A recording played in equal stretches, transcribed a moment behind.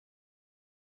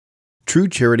True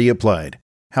Charity Applied: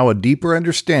 How a Deeper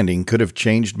Understanding Could Have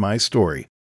Changed My Story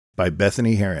by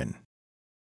Bethany Herron.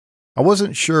 I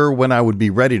wasn't sure when I would be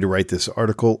ready to write this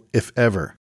article, if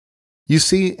ever. You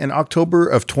see, in October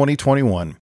of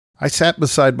 2021, I sat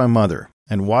beside my mother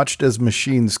and watched as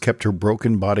machines kept her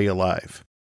broken body alive.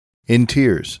 In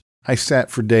tears, I sat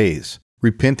for days,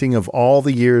 repenting of all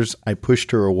the years I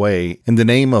pushed her away in the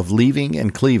name of leaving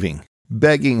and cleaving,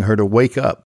 begging her to wake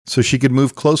up so she could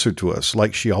move closer to us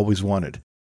like she always wanted.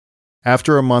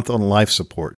 After a month on life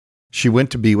support, she went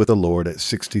to be with the Lord at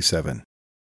 67,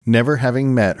 never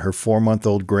having met her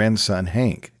 4-month-old grandson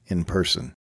Hank in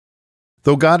person.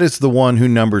 Though God is the one who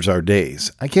numbers our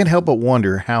days, I can't help but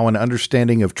wonder how an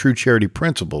understanding of true charity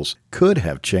principles could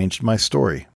have changed my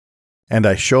story. And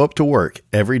I show up to work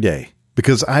every day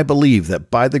because I believe that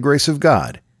by the grace of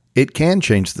God, it can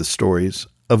change the stories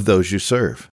of those you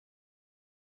serve.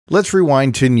 Let's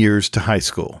rewind 10 years to high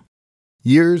school.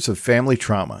 Years of family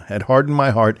trauma had hardened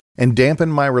my heart and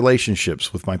dampened my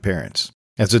relationships with my parents.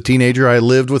 As a teenager, I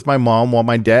lived with my mom while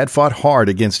my dad fought hard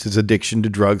against his addiction to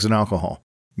drugs and alcohol.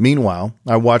 Meanwhile,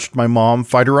 I watched my mom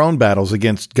fight her own battles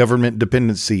against government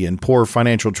dependency and poor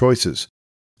financial choices.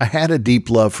 I had a deep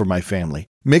love for my family,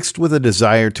 mixed with a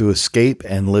desire to escape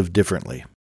and live differently.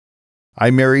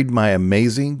 I married my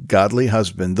amazing, godly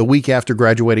husband the week after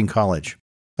graduating college.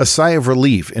 A sigh of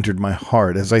relief entered my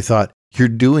heart as I thought, "You're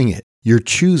doing it. You're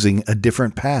choosing a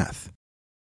different path."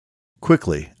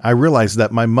 Quickly, I realized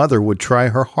that my mother would try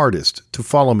her hardest to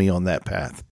follow me on that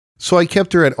path, so I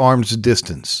kept her at arm's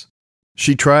distance.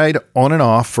 She tried on and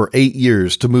off for 8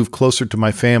 years to move closer to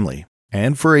my family,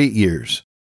 and for 8 years,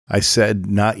 I said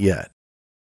not yet.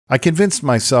 I convinced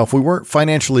myself we weren't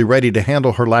financially ready to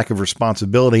handle her lack of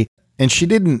responsibility, and she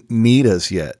didn't need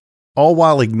us yet, all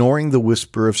while ignoring the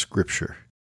whisper of Scripture.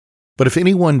 But if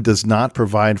anyone does not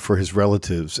provide for his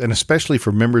relatives, and especially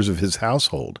for members of his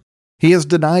household, he has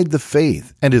denied the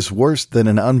faith and is worse than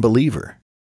an unbeliever.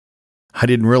 I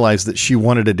didn't realize that she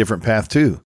wanted a different path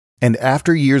too. And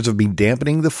after years of me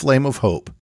dampening the flame of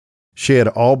hope, she had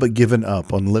all but given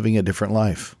up on living a different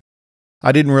life.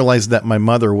 I didn't realize that my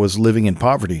mother was living in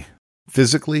poverty,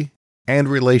 physically and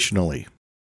relationally,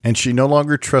 and she no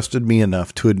longer trusted me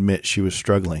enough to admit she was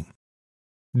struggling.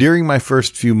 During my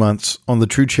first few months on the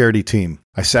True Charity team,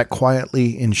 I sat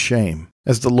quietly in shame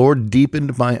as the Lord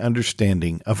deepened my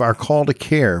understanding of our call to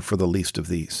care for the least of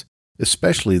these,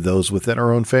 especially those within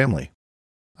our own family.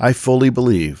 I fully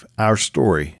believe our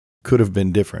story could have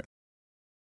been different.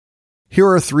 Here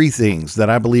are 3 things that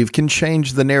I believe can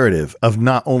change the narrative of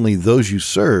not only those you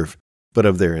serve, but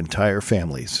of their entire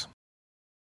families.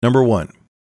 Number 1,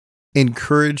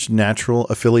 encourage natural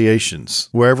affiliations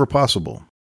wherever possible.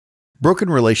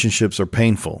 Broken relationships are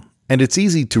painful, and it's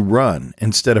easy to run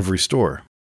instead of restore.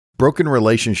 Broken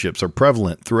relationships are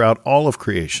prevalent throughout all of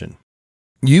creation.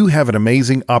 You have an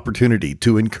amazing opportunity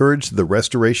to encourage the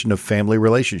restoration of family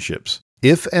relationships,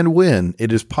 if and when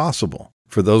it is possible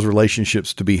for those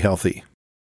relationships to be healthy.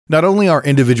 Not only are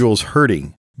individuals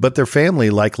hurting, but their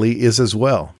family likely is as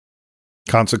well.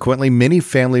 Consequently, many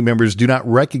family members do not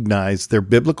recognize their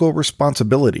biblical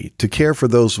responsibility to care for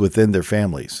those within their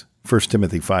families. 1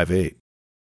 Timothy 5:8.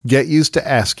 Get used to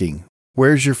asking,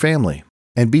 "Where's your family?"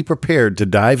 and be prepared to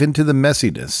dive into the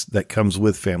messiness that comes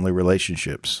with family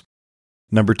relationships.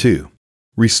 Number 2,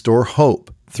 restore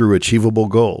hope through achievable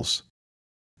goals.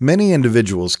 Many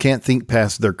individuals can't think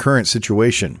past their current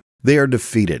situation. They are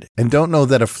defeated and don't know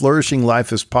that a flourishing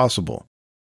life is possible.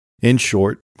 In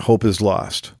short, hope is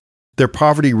lost. Their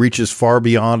poverty reaches far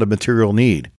beyond a material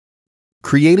need.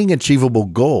 Creating achievable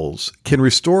goals can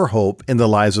restore hope in the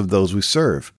lives of those we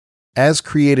serve. As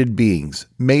created beings,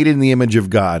 made in the image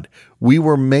of God, we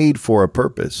were made for a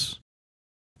purpose.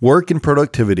 Work and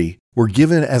productivity were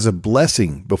given as a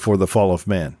blessing before the fall of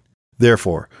man.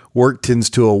 Therefore, work tends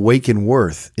to awaken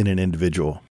worth in an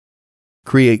individual.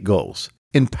 Create goals.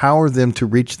 Empower them to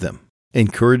reach them.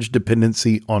 Encourage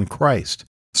dependency on Christ.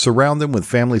 Surround them with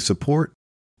family support.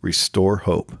 Restore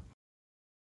hope.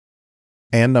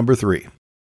 And number 3,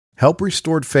 help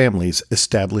restored families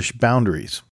establish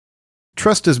boundaries.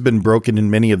 Trust has been broken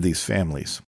in many of these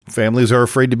families. Families are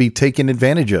afraid to be taken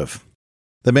advantage of.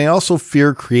 They may also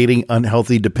fear creating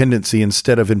unhealthy dependency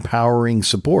instead of empowering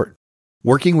support.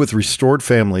 Working with restored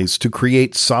families to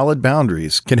create solid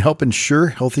boundaries can help ensure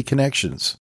healthy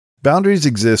connections. Boundaries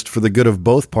exist for the good of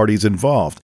both parties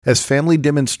involved, as family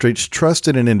demonstrates trust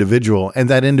in an individual and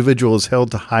that individual is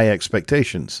held to high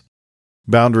expectations.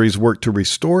 Boundaries work to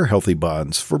restore healthy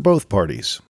bonds for both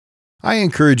parties. I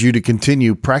encourage you to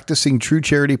continue practicing true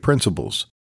charity principles.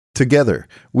 Together,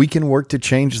 we can work to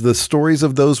change the stories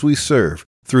of those we serve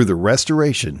through the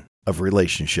restoration of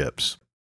relationships.